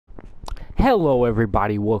Hello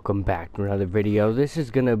everybody, welcome back to another video. This is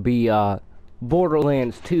gonna be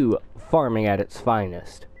Borderlands 2 farming at its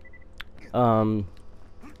finest. So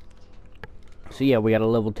yeah, we got a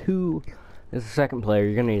level 2 as a second player.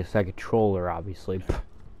 You're gonna need a second controller, obviously.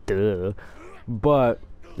 Duh. But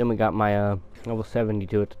then we got my level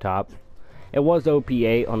 72 at the top. It was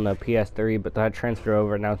OP8 on the PS3, but that transferred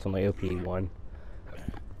over, now it's only OP1.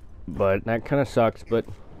 But that kinda sucks, but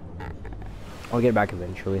I'll get it back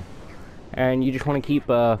eventually. And you just want to keep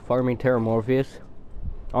farming Terramorpheus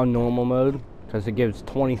on normal mode, because it gives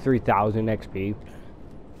 23,000 XP.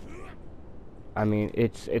 I mean,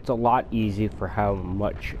 it's a lot easy for how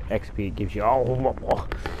much XP it gives you. Oh,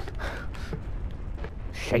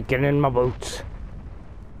 shaking in my boots.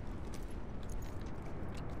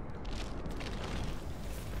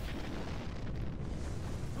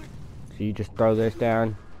 So you just throw this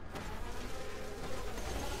down.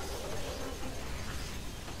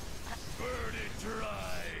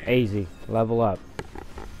 Easy, level up.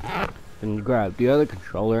 Then you grab the other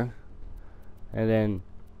controller, and then,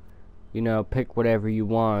 you know, pick whatever you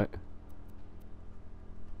want.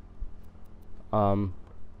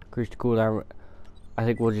 Increase the cooldown. I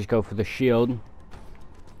think we'll just go for the shield,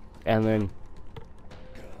 and then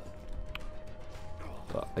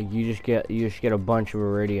you just get a bunch of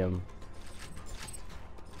iridium,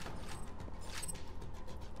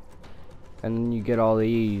 and then you get all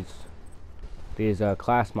these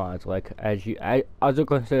class mods, like as you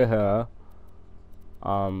can see here.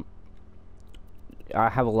 I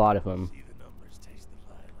have a lot of them,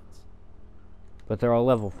 but they're all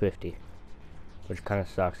level 50, which kind of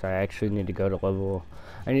sucks. I actually need to go to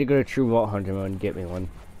I need to go to True Vault Hunter mode and get me one.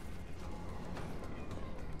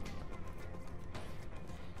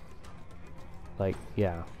 Like,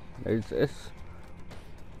 yeah, it's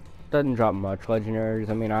doesn't drop much legendaries.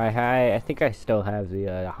 I mean, I think I still have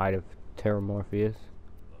the Hide of Terramorpheus.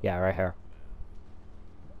 Yeah, right here.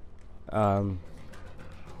 Of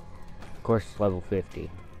course, it's level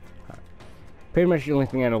 50. Pretty much the only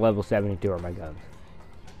thing at a level 72 are my guns.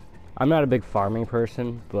 I'm not a big farming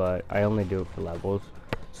person, but I only do it for levels.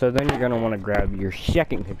 So then you're gonna want to grab your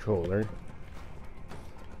second controller.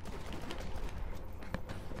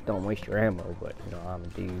 Don't waste your ammo, but you know, I'm a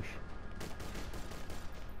douche.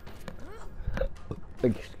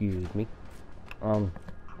 Excuse me.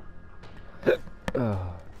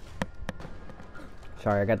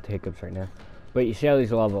 Sorry, I got the hiccups right now. But you see how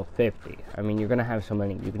these are level 50. I mean, you're gonna have so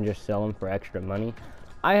many, you can just sell them for extra money.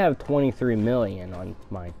 I have 23 million on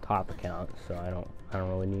my top account, so I don't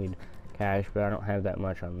really need cash, but I don't have that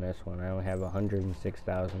much on this one. I only have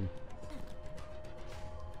 106,000.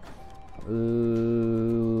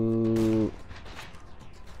 Ooh.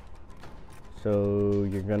 So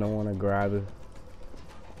you're gonna want to grab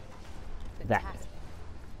that.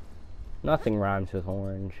 Nothing rhymes with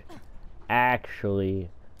orange.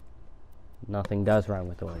 Actually, nothing does rhyme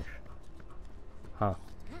with orange. Huh.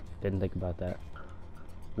 Didn't think about that.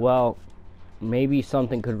 Well, maybe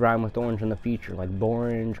something could rhyme with orange in the future, like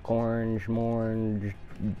borange, corange, morange,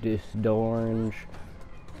 distorange,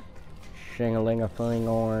 shing-a-ling-a-fling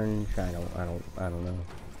orange. I don't know.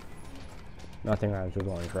 Nothing rhymes with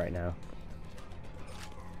orange right now.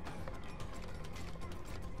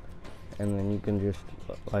 And then you can just,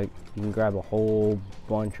 like, you can grab a whole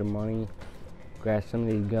bunch of money, grab some of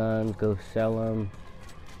these guns, go sell them,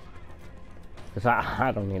 because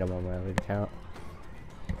I don't need them on my other account.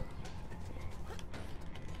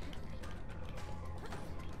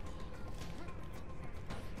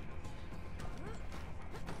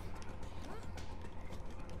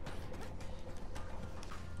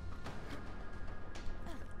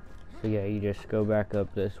 So yeah, you just go back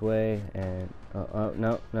up this way, and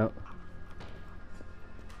no.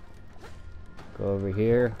 Go over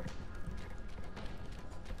here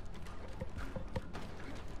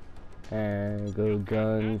and go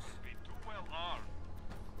guns.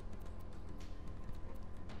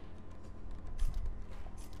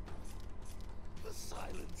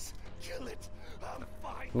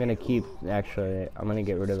 I'm gonna keep, actually, I'm gonna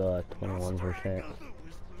get rid of the 21%.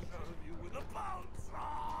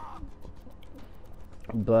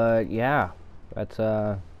 But yeah, that's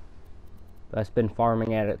been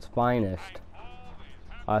farming at its finest.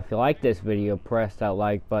 If you like this video, press that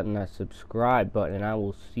like button, that subscribe button, and I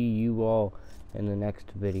will see you all in the next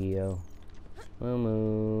video. Moo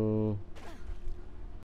moo.